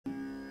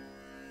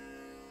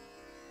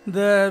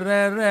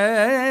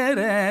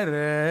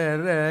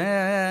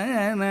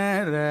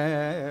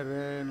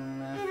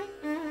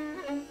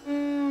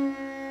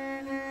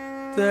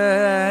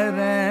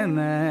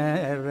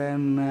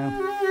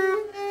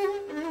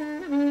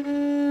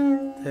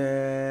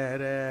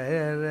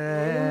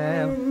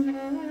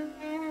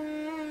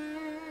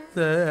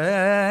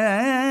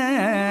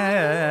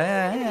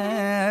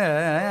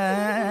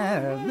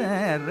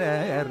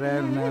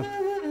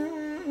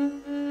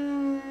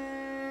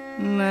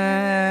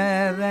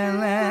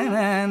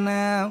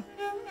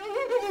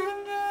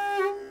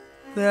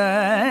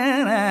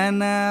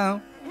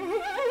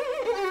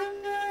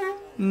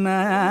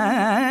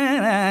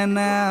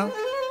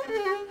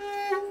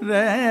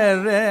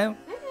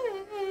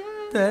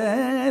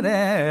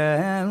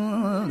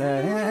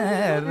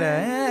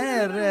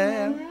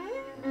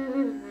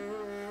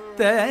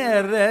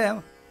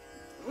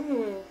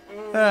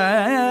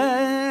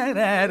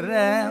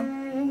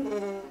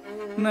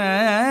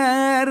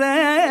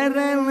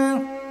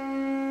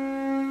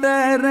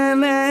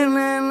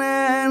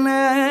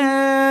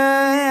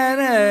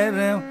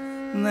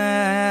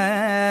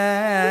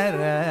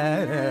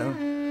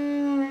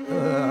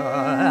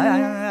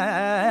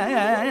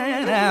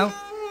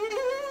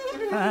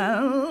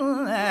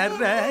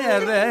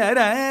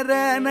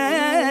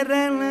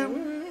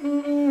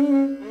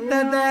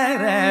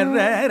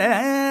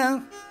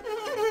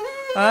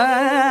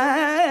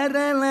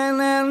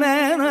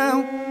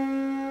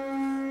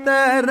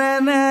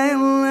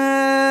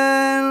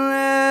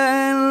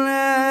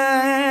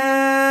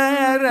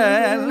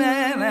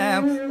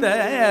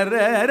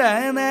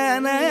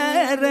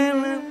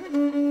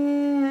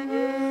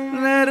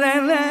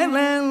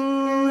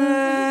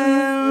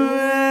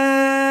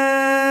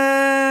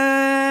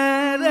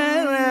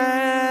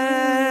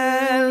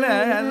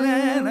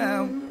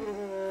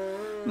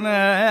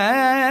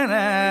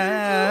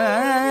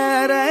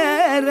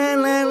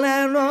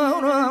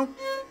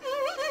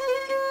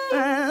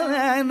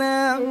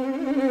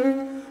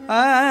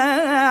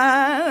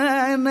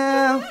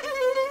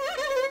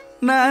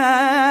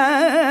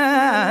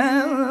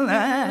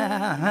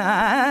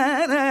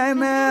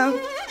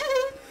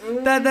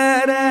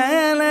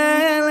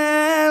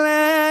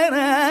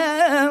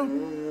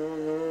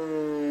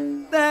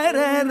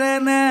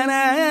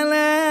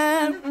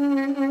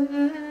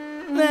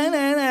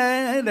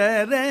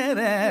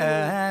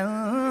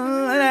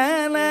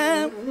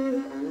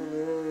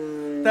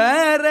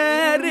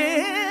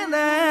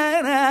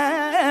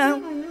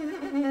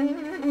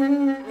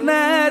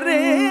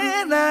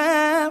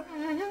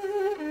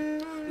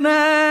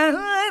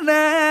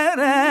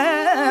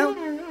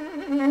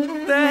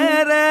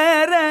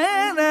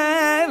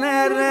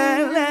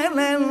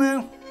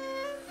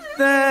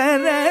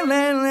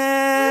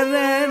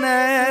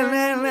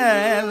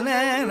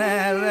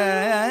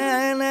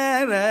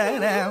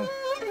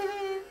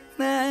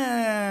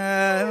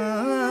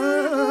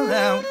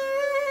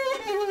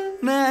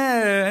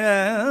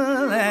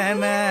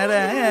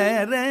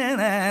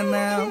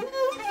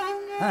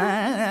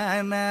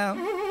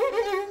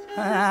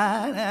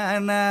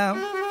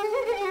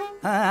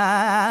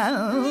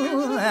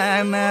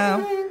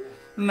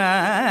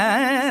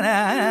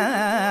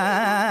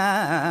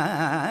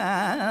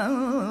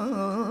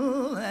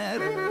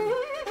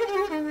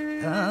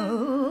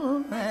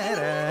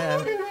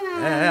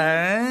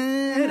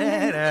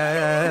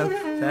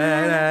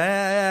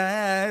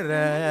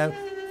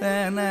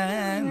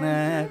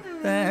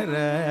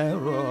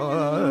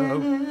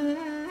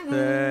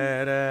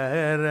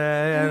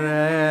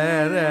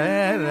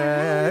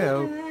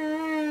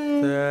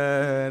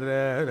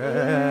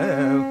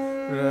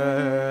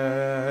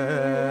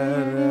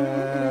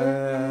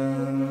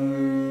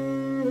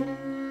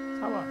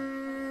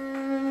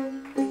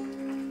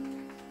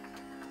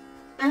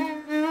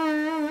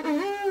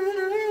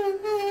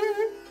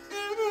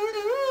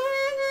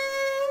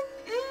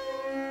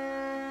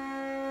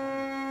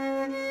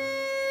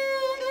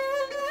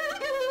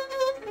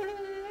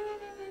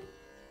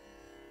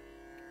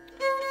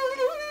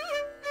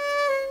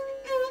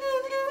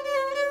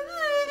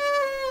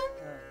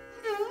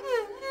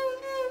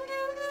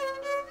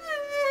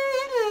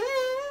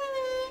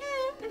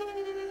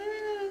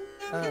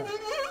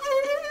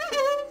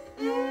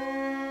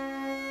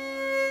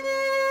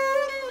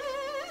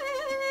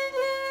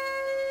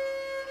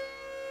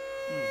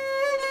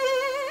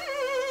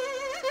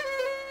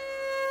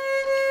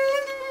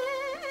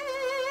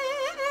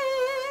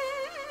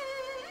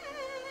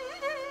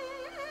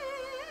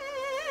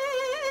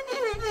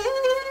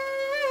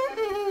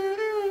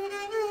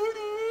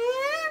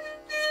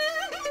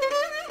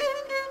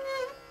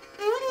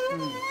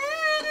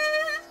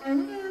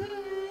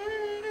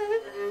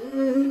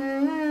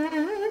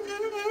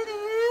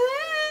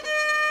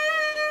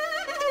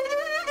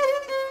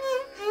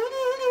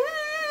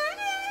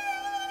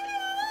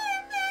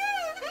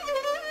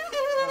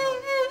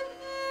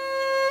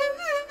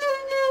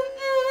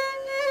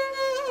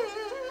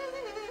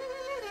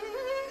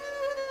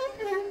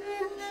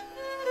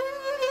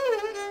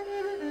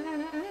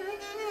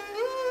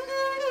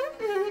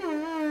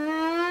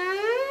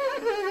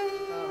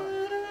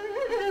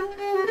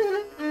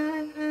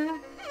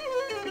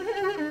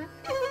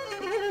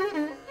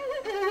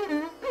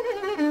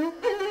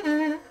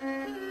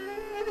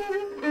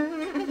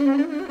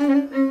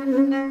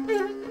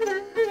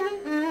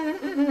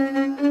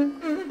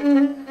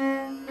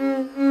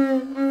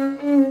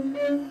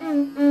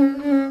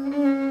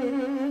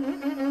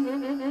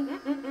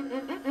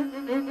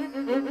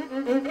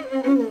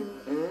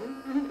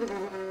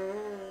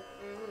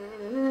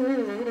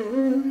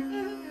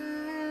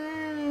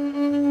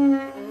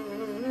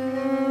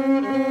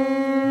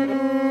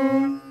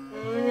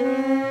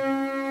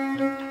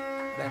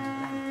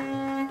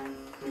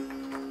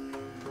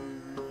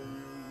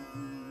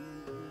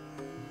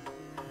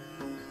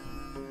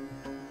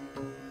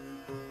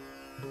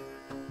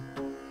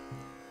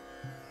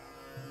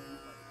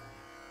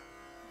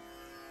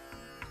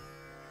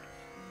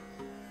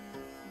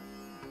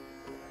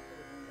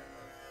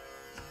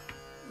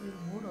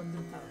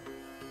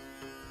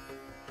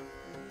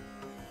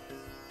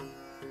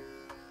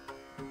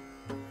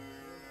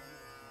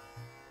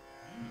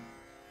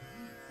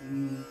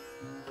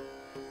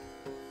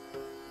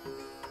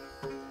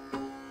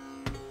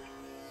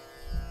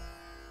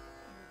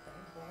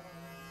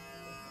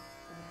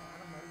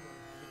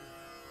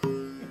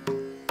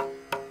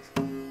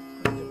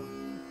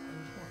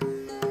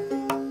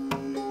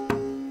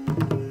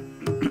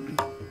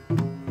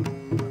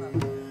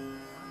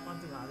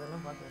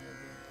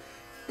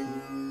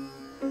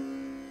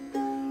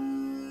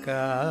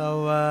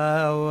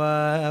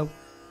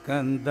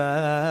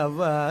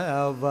கந்தாவா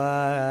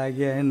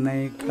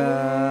என்னை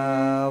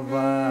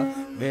காவா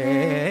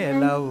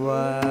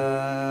வேலவா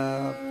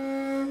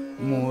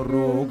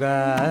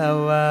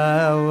முருகாவா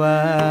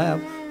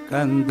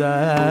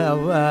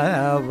கந்தாவா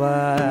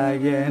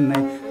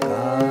என்னை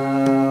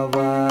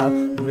காவா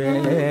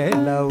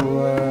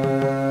வேலவா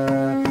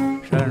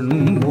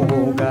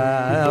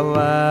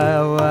ஷண்முகாவா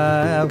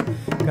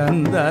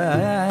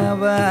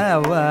கந்தாவா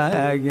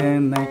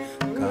என்னை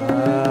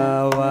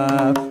காவா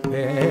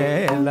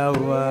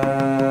வேலவா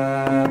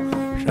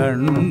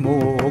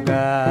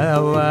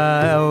ஷண்முகாவா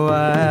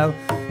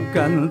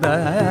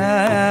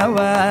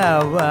கந்தாவா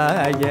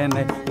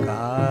என்னை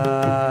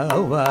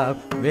காவா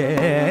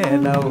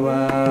வேலவா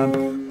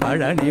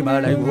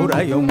பழனிமலை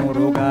உறையும்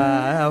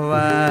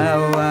முருகாவா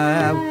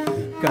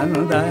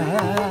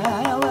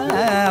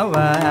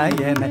கந்தாவா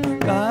என்னை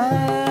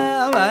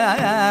காவா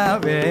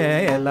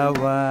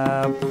வேலவா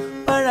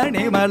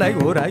பழனிமலை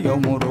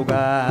உறையும்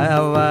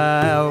முருகாவா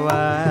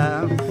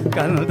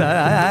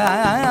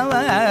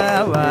கந்தாவா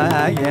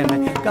என்னை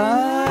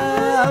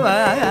காவா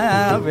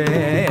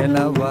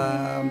வேலவா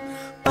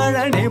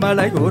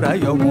பழனிமலை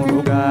உறையும்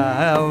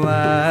முருகாவா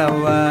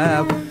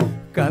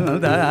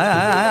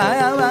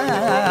கந்தாவா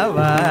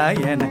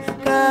என்னை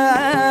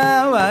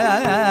காவா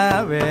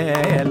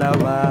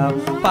வேலவா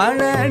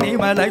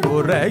பழனிமலை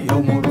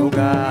உறையும்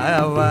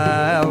முருகாவா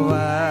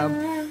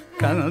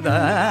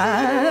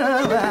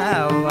கந்தாவா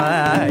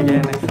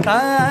என்னை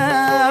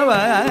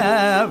காவா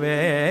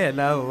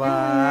வேலவா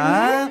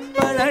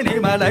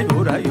பழனிமலை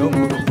உறையும்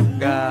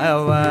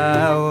முருகாவா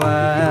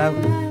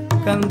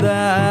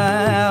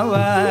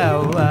கந்தாவா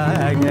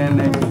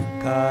என்னை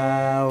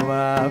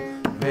காவா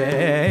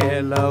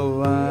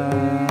வேலவா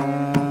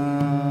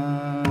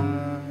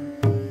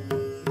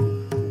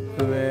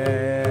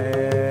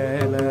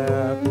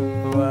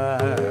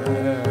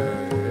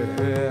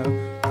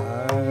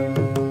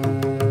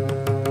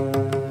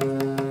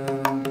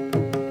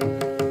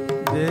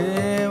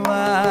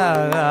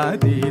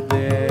தேவாதி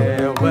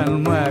தேவன்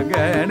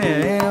மகனே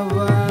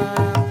வா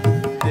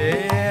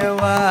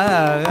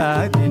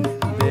தேவாதி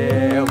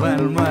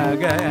தேவன்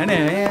மகனே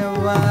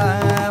வா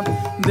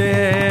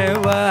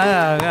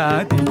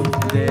தேவாதி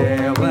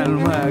தேவன்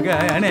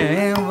மகனே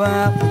வா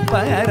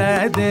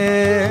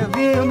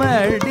பரதேவி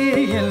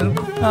மடியில்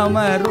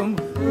அமரும்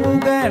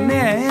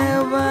முகனே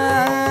வா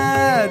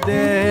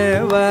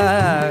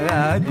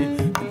தேவாதி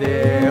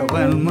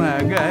தேவன்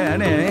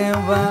மகனே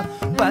வா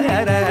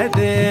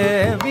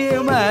பரதேவி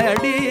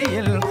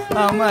மடியில்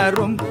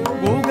அமரும்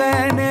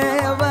முகனே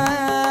வா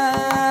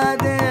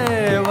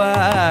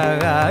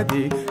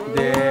தேவாதி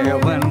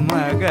தேவன்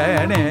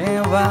மகனே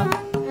வா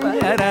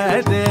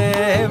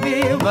பரதேவி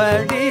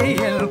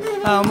மடியில்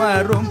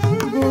அமரும்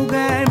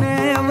முகனே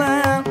வா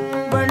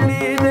Valli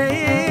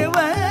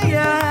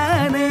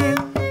deyvayANE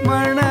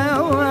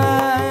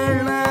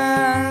manavALa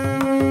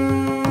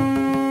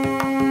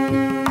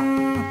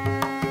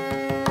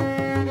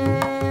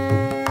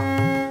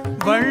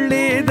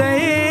Valli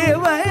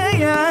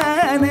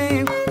deyvayANE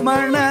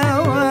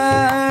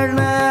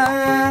manavALa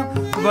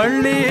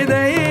Valli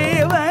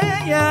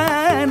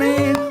deyvayANE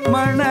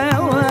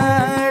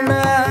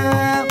manavALa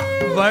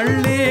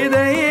Valli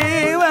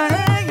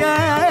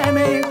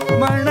deyvayANE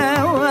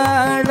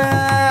manavALa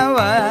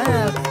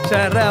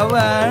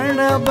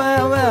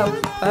sharavanabhava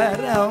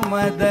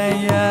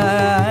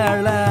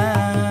paramadayala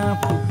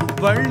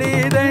Valli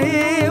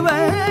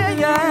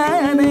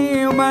deyvayANE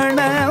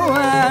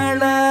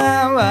manavALa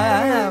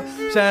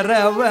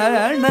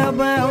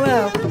sharavanabhava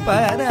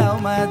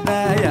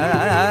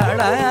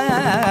paramadayala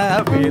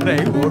விரை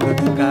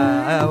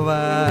முருகாவா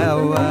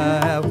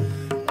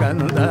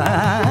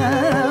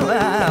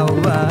கந்தாவா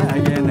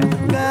என்னை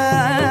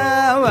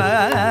காவா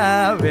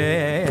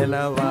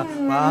வேலவா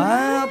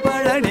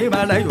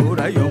பழனிமலை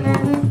உறையும்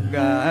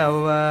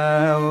முருகாவா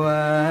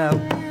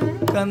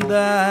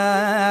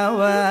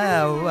கந்தாவா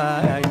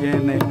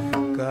என்னை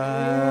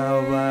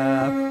காவா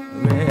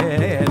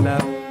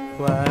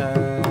வேலவா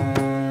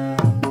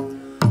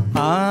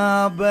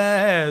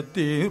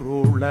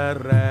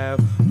ஆபத்திருளற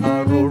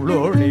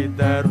அருளொளி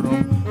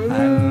தரும்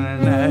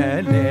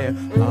அண்ணலே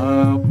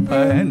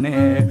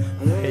அப்பனே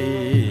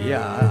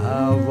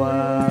ஐயாவா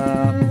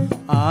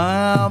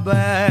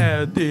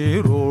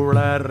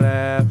ஆபத்திருளற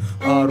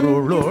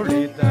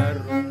அருளொளி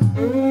தரும்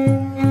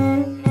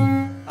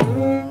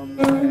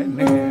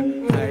அப்பனே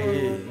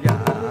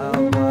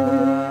ஐயாவா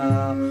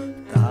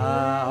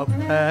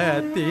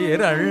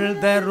தாபத்திரள்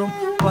தரும்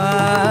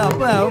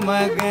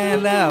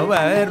பாபமகல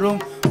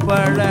வரும்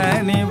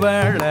பழனி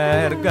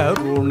வளர்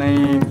கருணை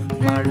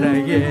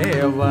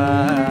மழையேவா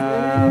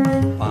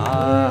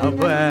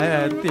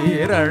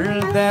பாபத்திரள்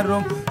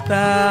தரும்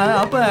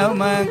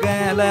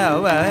தாபமகல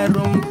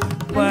வரும்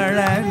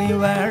பழனி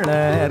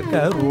வளர்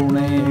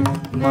கருணை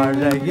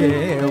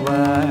மழையேவா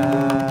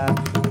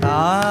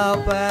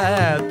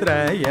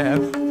தாபத்ரய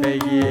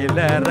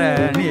வெயிலற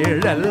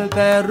நிழல்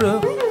தரு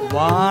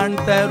வான்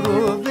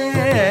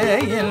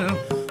தருவேயில்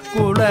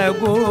குலகுருவேவா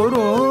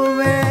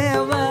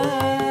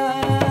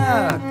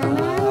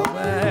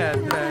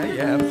தாபத்ரய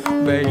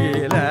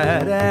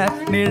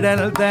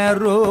நிழல்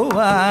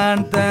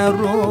தருவான்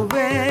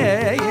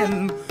தருவேன்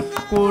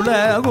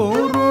குலகுருவேவன்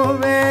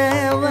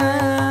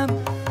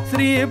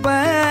ஸ்ரீ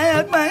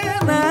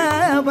பத்மநாபன்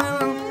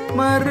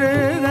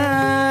மருகா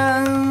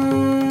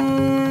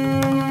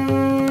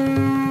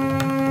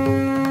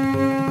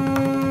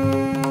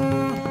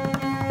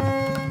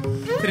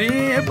ஸ்ரீ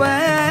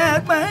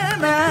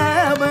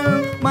பத்மநாபன்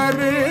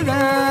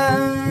மருகா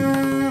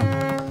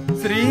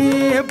ஸ்ரீ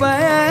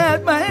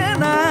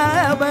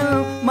பத்மநாபன்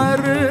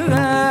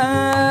மருகா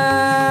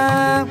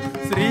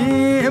ஸ்ரீ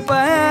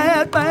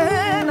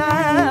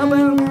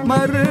பத்மநாபன்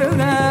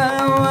மருகா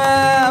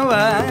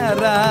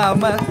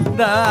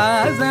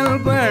ராமதாசல்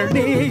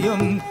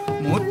படியும்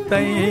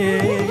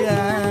முத்தையா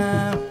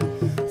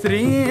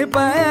ஸ்ரீ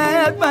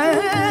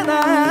பத்மநாபன்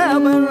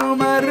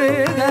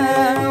மருகா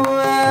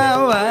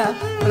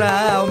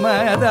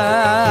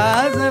ராமதாசல்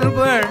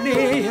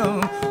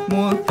படியும்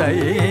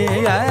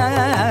முத்தையா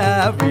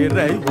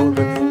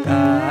விரைவுடு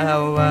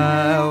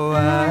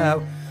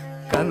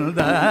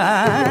கந்தா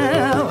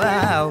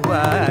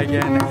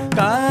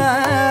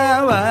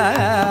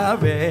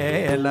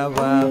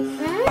vElavaa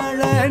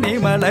பழனி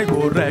மலை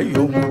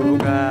உறையும்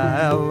முருகா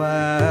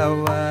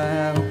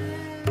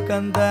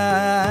கந்தா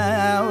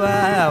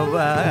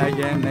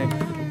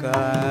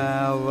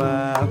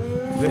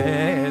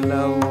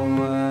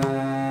vElavaa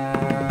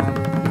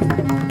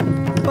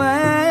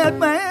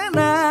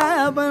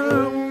பத்மநாபன்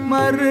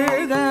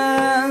மருகா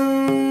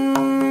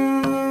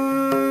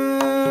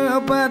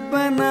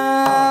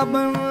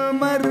பத்மநாபன்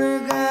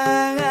மருகா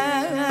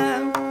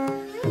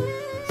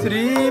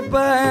ஸ்ரீ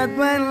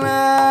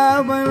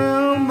பத்மநாபன்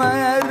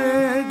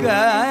மருகா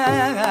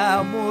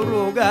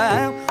முருகா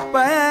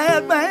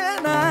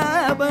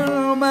பத்மநாபன்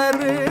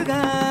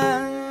மருகா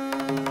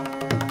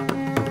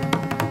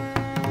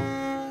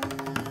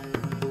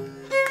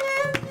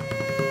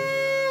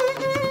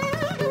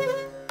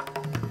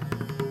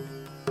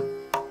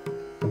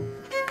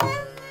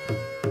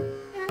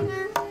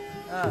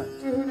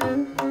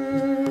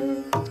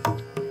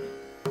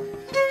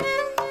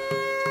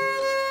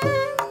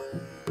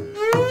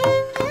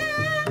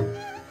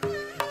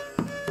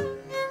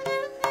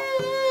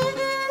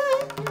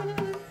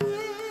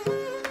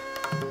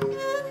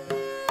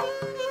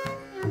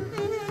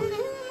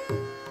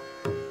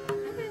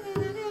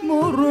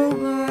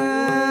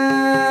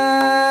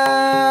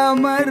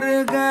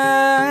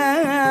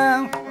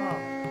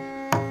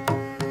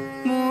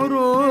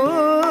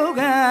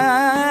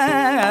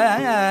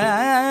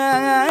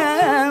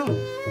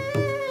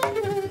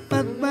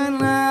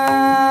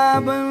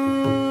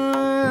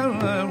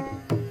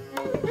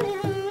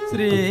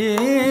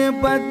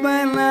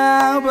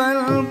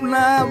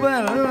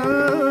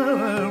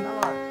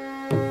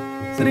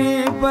ஸ்ரீ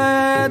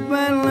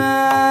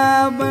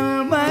பத்மநாபன்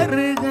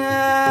மருகா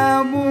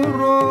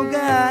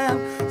முருகா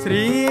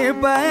ஸ்ரீ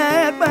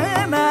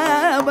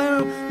பத்மநாபன்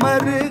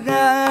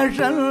மருகா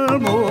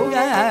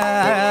ஷண்முகா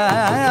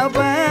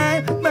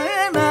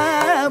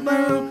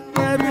பத்மநாபன்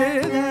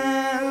மருகா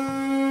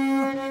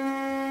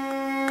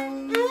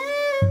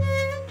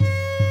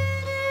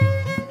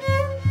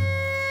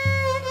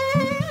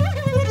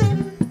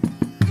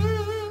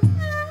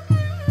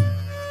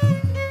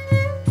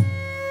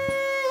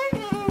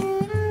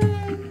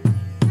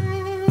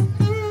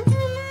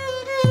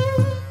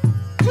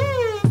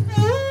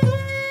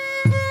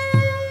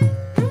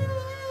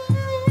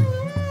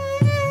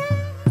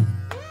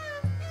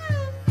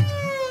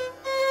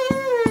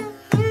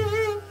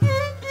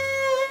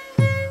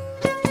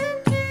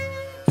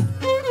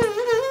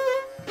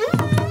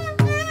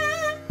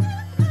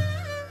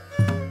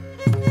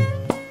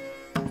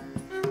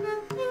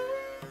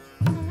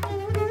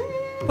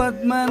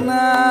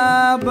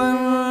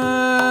பத்மநாபன்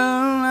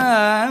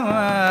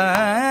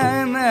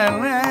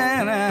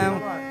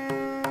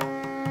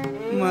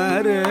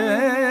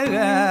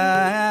மருகா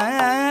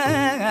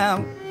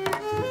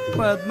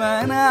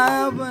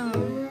பத்மநாபன்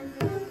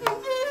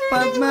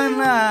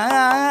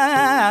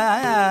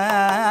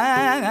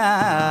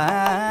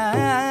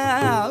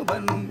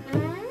பத்மநாபன்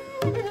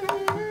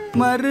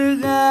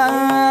மருகா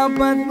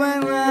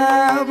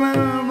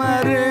பத்மநாபன்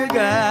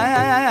மருகா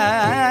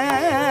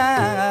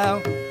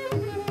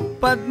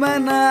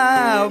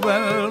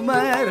பத்மநாபன்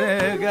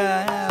மருகா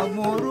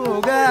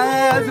முருகா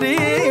ஸ்ரீ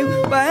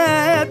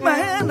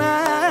பத்மநாபன்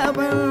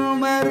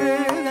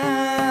மருகா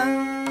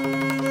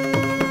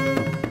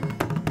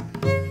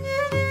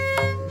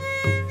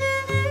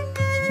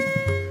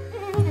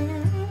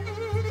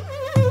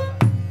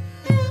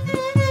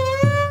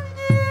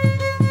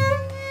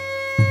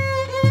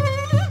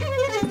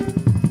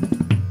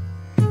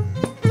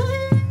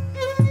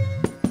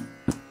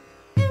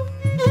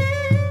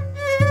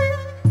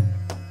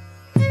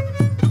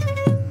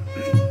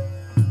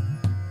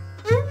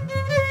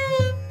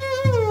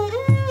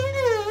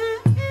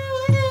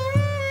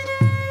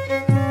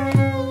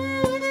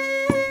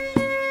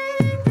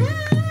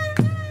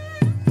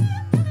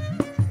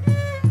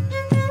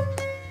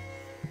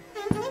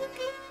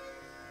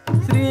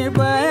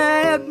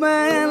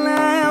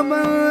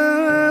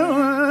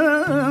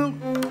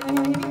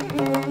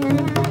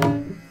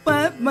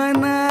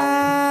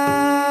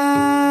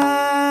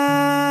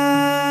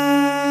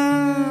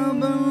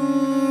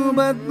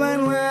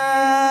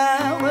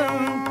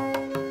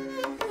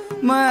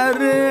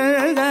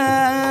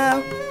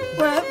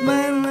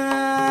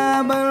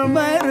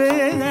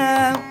மருகா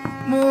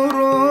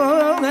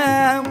முருகா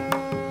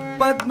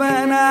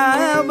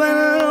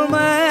பத்மநாபல்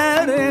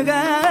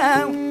மருகா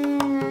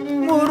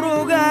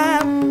முருகா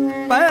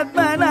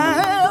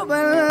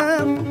பத்மநாபல்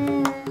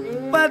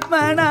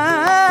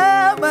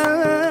பத்மநாபல்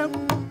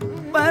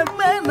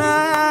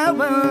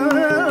பத்மநாபல்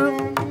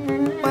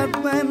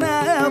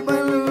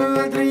பத்மநாபல்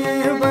ஸ்ரீ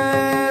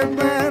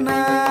பத்மநாபல்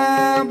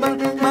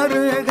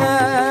மருகா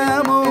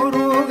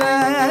முருகா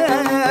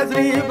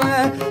ஸ்ரீ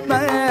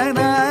பத்மநாபல்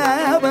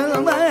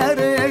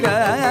மருகா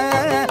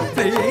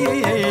ஸ்ரீ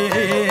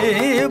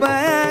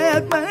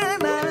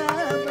பத்மநாபல்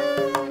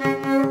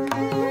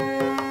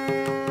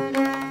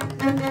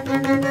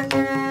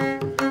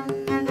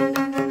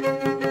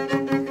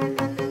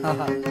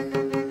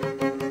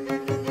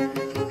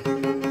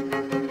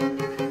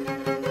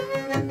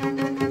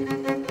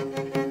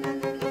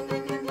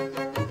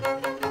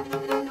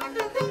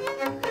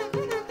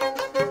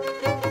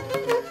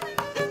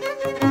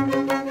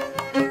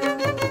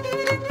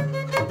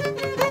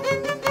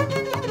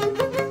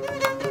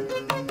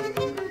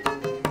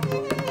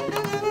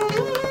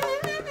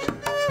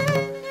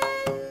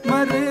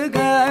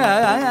மருகா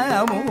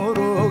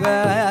முருகா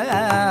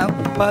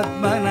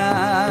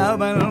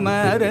பத்மநாபல்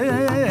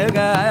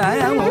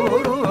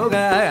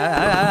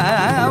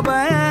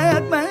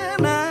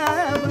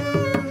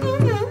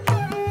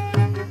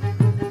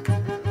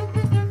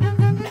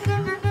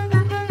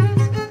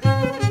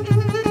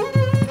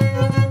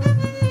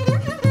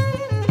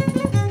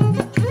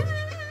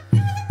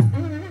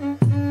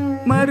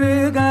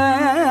மருகா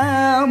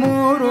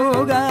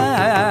முருகா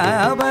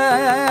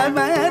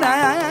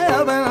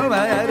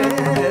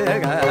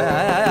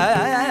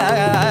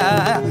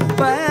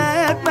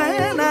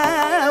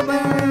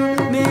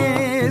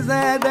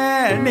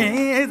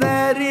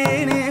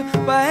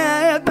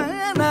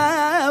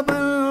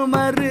பத்மநாபல்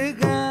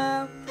மருகா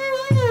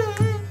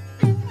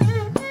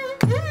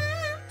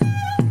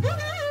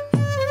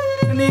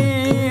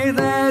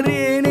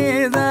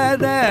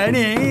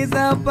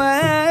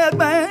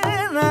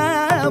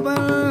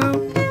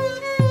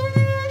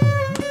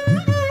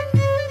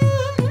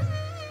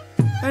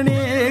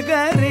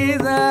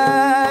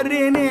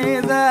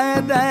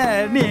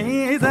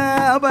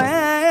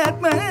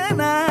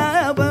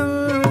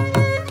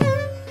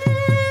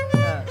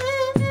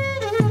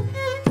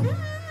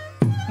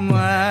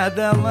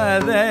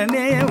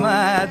மதனி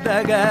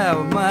மதக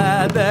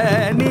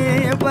மதனி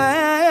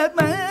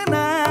பத்மநாபல்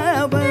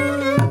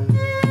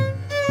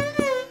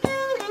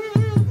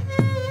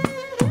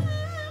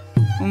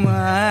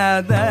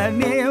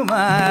மதனி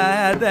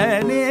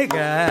மதனி க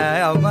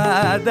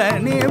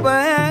மதனி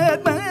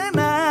பத்மநாபல்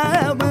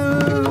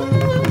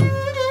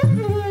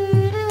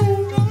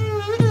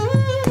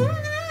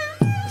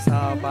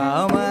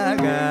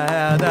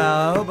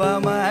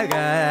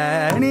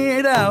பமகணி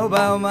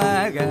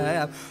பமக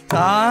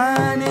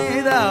தானி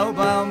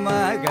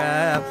பமக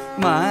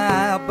மா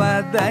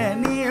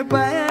பதனி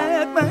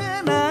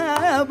பத்மநாபல்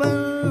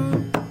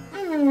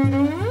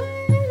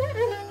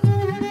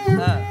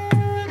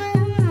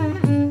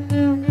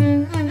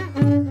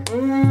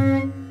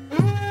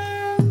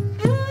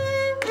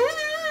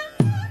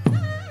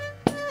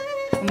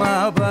மா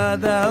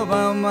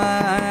பதவம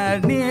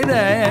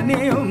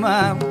நிதனி மா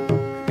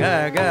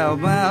கக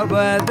மா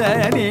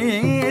பதனி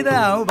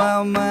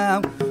தவம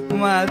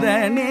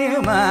மதனி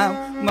மா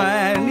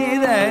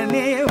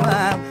மனிதனி மா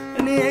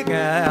நிக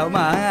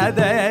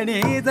மதனி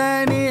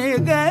தனி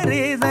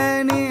கரி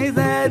சனி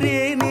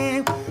சரினி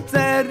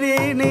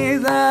சரினி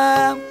சா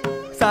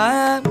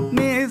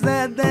நி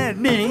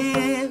சதனி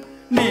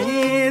நீ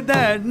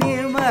தனி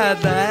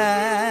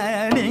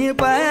மதனி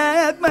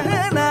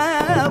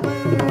பத்மநாபல்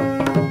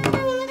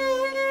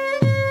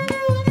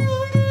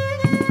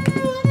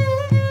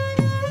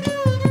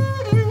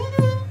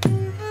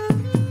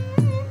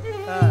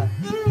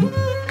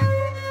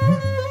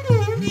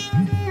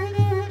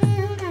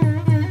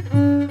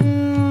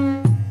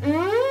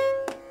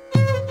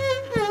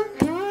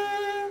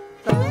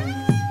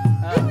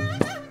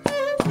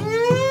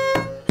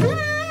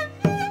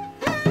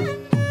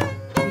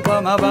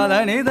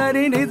பமபதனி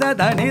தரி நித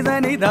தனி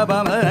தனி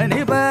தபமதனி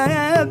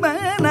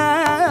பத்மநாபல்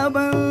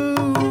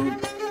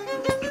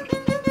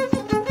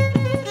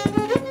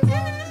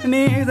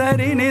நீ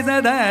தரி நித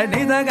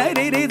நித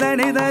கரி ரித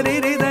நித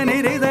ரித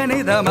நிரித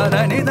நித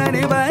மதனி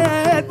தனி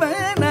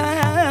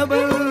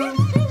பத்மநாபல்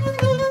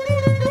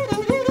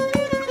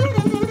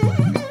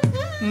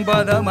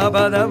பதம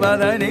பத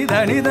பதனி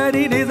தனி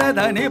தரி நித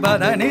தனி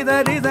பதனி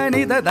தரி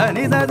தனி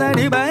தனி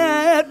தனி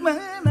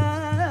பத்மநாபல்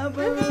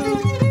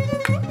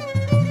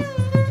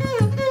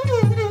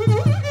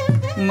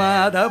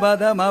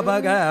மாதபத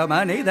மபக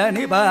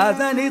மனிதனி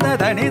பாசனி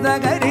தனி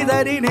தகரி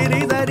தரி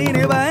நிரி தரி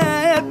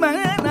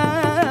பத்மநாபல்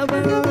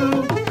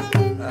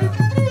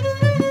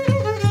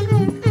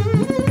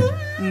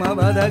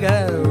மபதக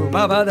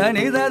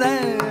மபதனி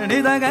தனி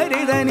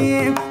தகரி தனி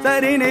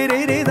தரி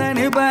நிரி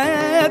தனி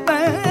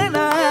பத்மநாபல்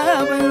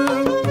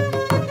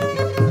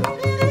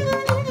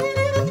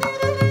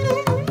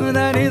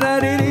தனி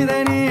தரி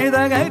தனி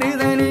தகரி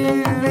தனி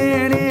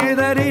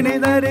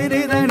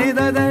தரி தரி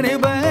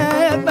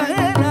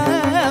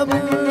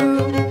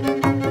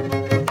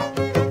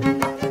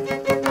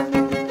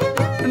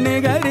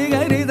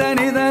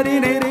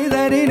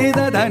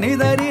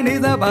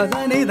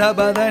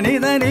பதனி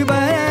தனி ப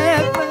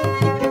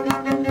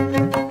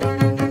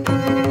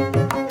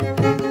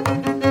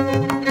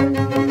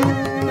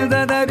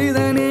தரி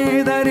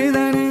தனி தரி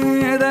தனி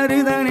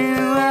தரி தனி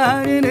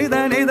வாரி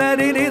தனி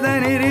தரி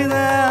தனி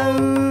ரிதா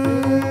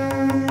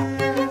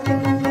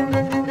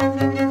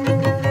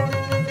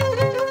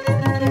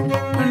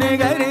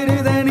கரி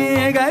தனி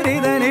கரி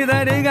தனி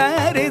தரி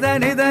கரி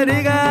தனி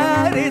தரி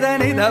கரி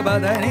தனி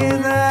தபதனி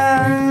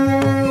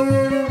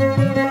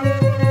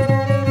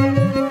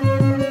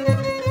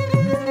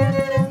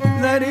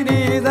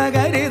தரிணி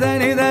தரி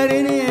தனி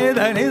தரிணி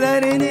தனி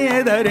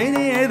தரிணி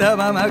தரிணி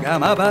தபம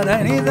கம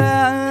பதனி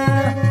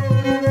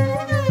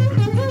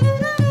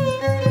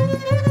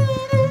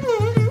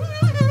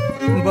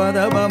பத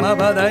பம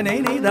பதனி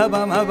நித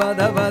பம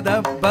பத பத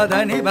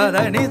பதனி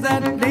பதனி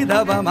சரி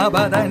தபம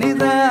பதனி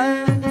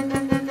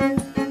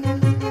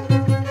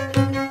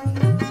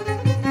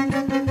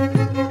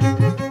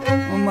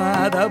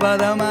மத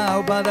பதம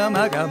பதம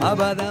கம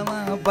பதம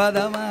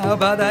பதம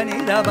பதனி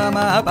தபம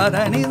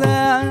பதனி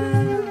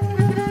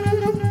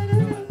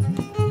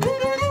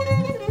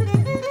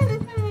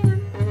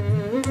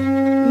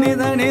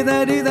நித நித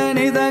நித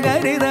நித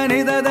கரி தனி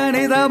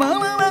தனி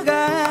தபம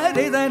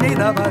கரி தனி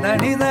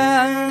தபதனி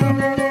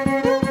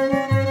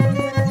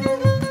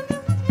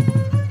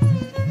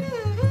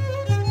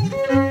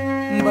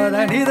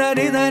பதனி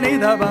தரி தனி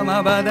தபம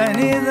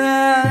பதனி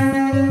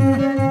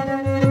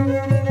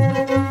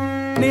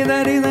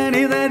நிதரி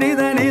தனி தரி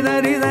தனி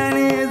தரி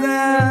தனி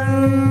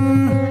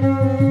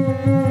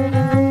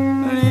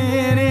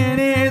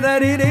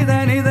தரி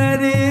தனி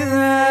தரி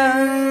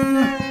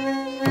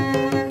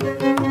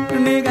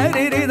நி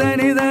கரி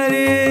தனி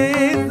தரி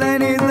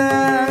தனி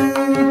தனி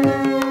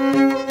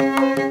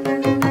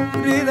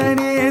தரி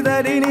நி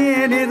தரி நி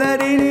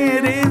நிதனி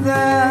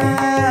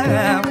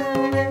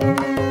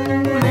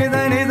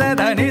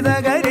தனி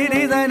கரி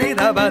தனி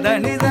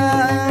தபதனி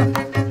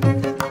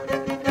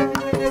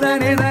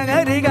தனி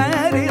தகரி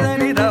கரி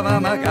தனி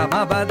தவம கம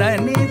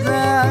பதனி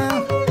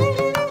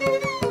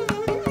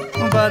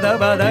பத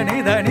பதனி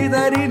தனி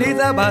தரி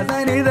நித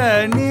பதனி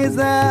தனி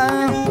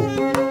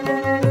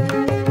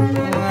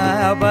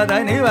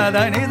பதனி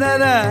பதனி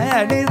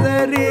தனி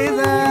தரி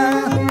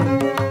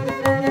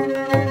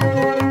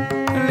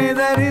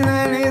நிதரி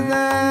தனி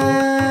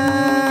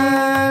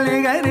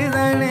கரி தனி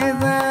தனி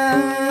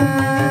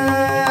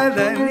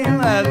பதனி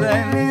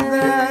தனி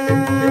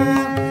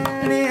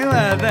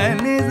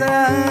தனி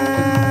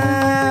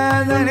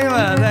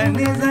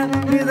பதனி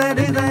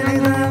நிதரி தனி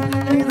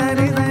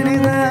நிதரி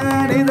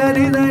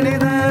தனி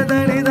நிதரி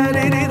தனி தனி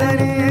தரி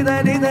தனி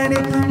தரி தனி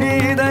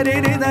நிதரி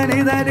தனி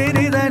தரி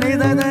தனி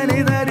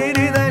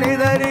தனி தரி தனி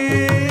தரி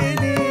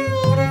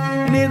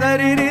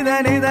நிதரி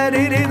தனி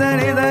தரி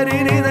தனி தரி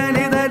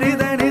தனி தரி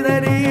தனி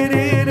தரி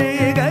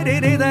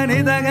கரி தனி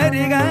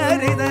தகரி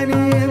கரி தனி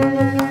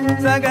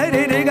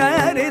சகரி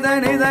கரி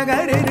தனி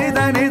தகரி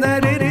தனி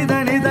தரி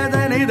தனி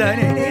தனி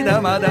தனி நித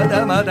மத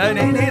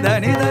மதனி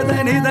நிதனி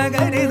தனி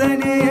தகரி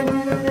தனி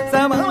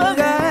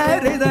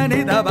சமமகரி தனி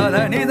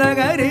தபதனி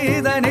தகரி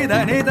தனி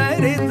தனி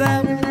தரி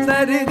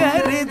சரி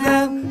கரி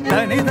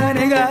தனி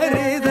தனி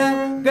கரி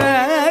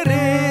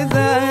கரி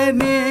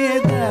தனி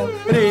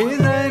ரி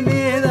தனி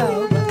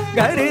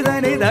கரி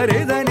தனி தரி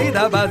தனி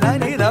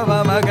தபதனி தவ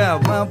மக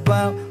மப்ப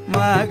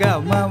மக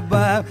மப்ப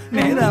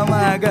நித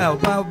மக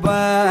மப்ப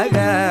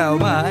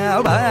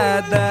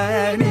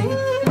மபதனி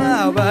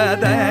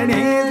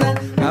மபதனி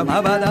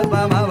மபத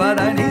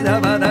மபதனி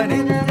தபதனி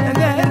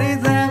கரி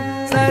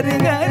சரி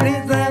கரி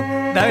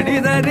தனி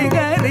தரி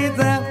கரி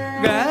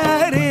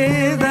கரி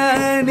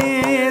தனி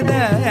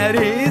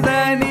தரி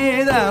தனி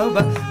தப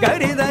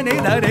கரி தனி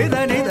தரி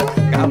தனி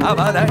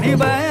கமபதனி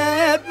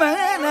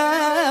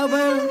பத்மநாப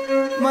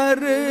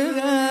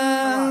மருகா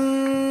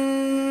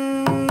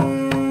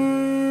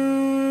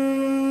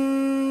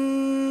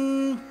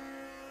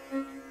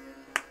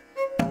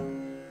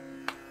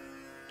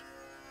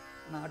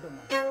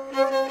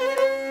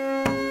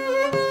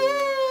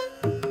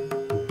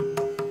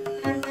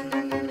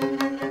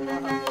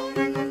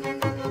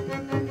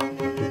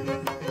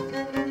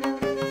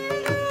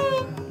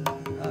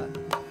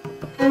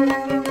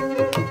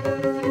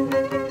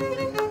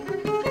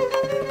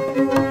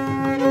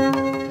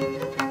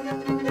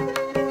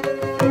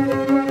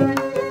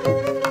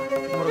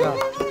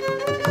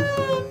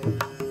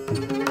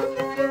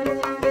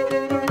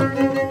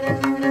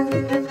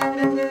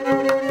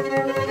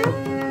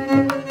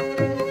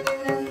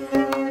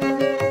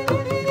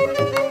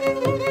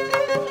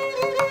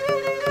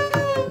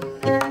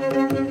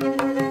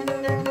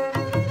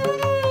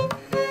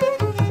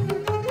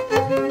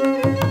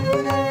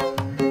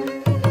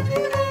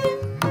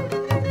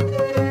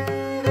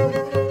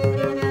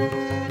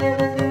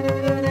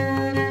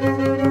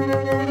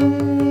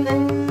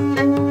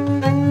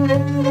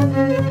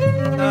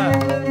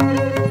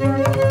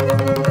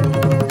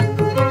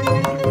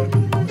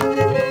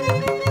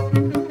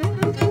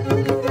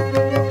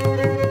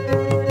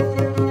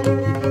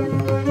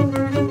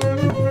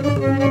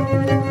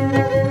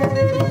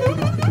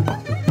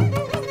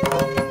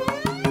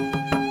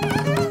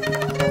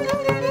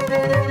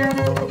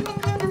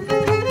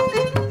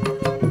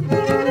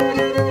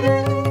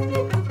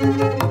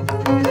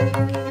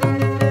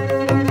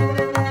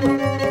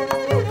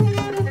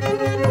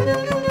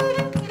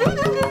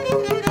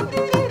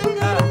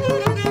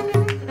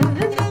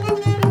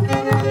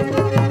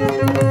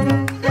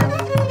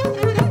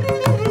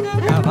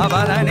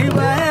பதனி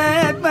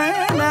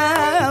பத்மநாபம்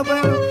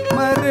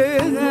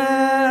முருகா.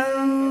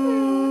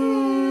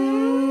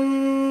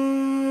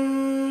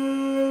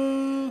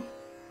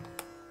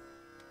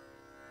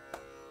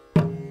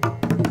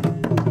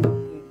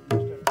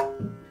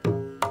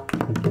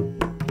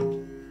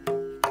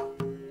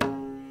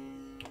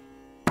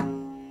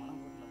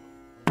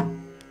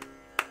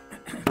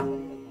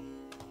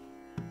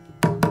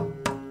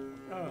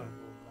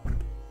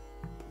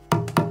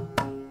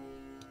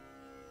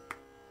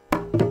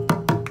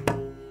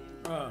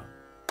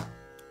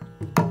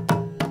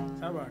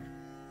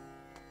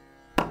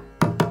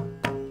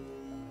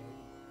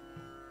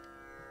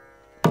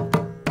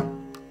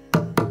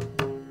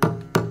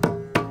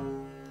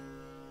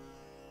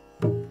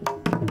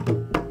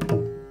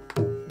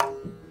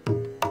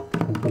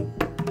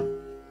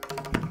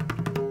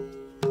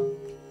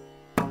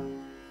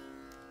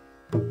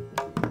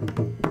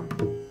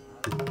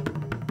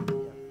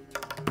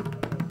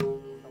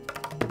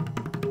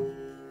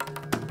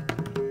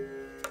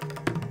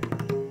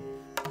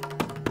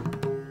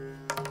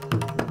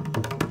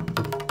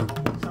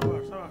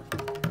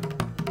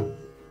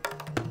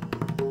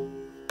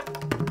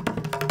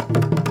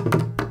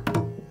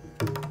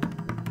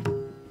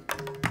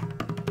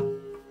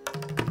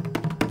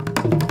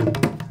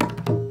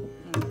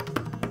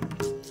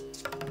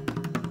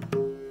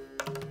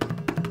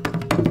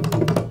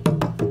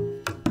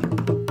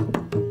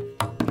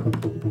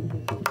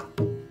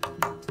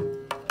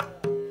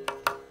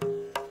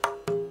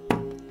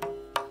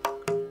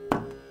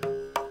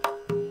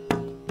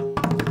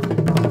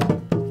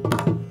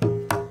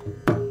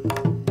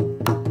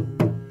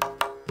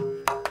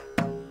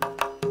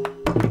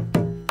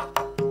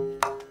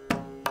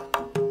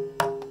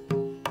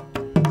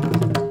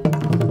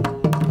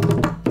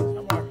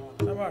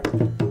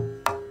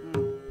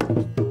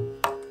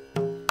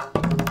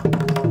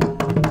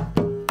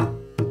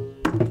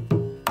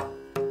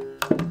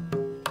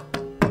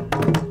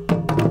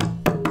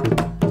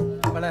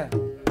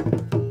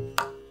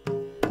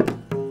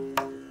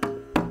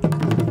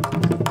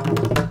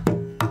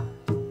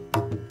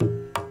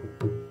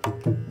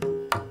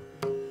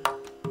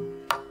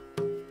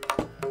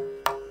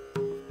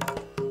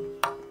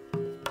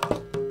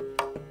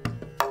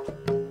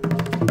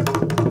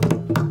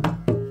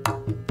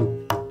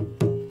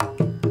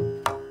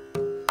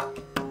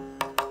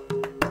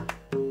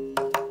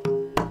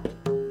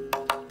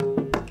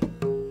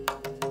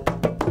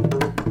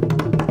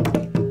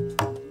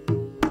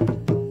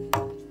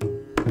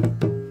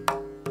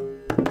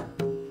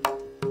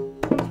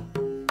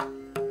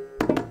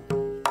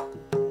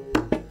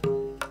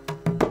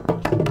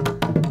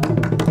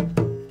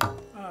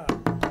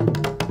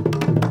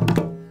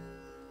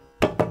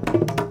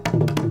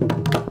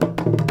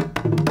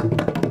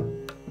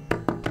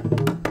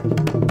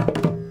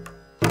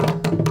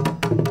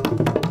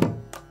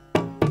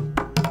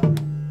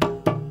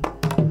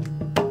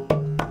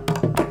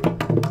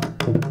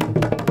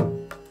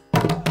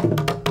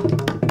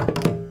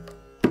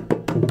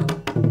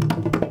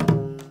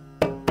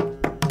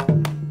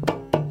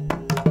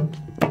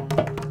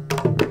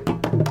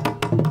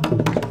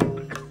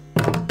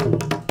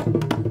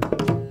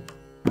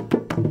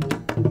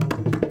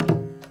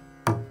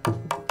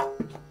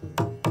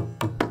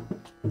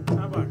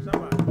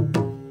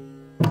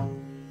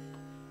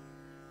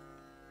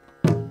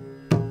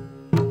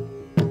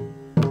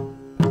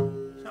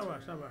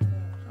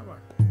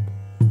 Sabar.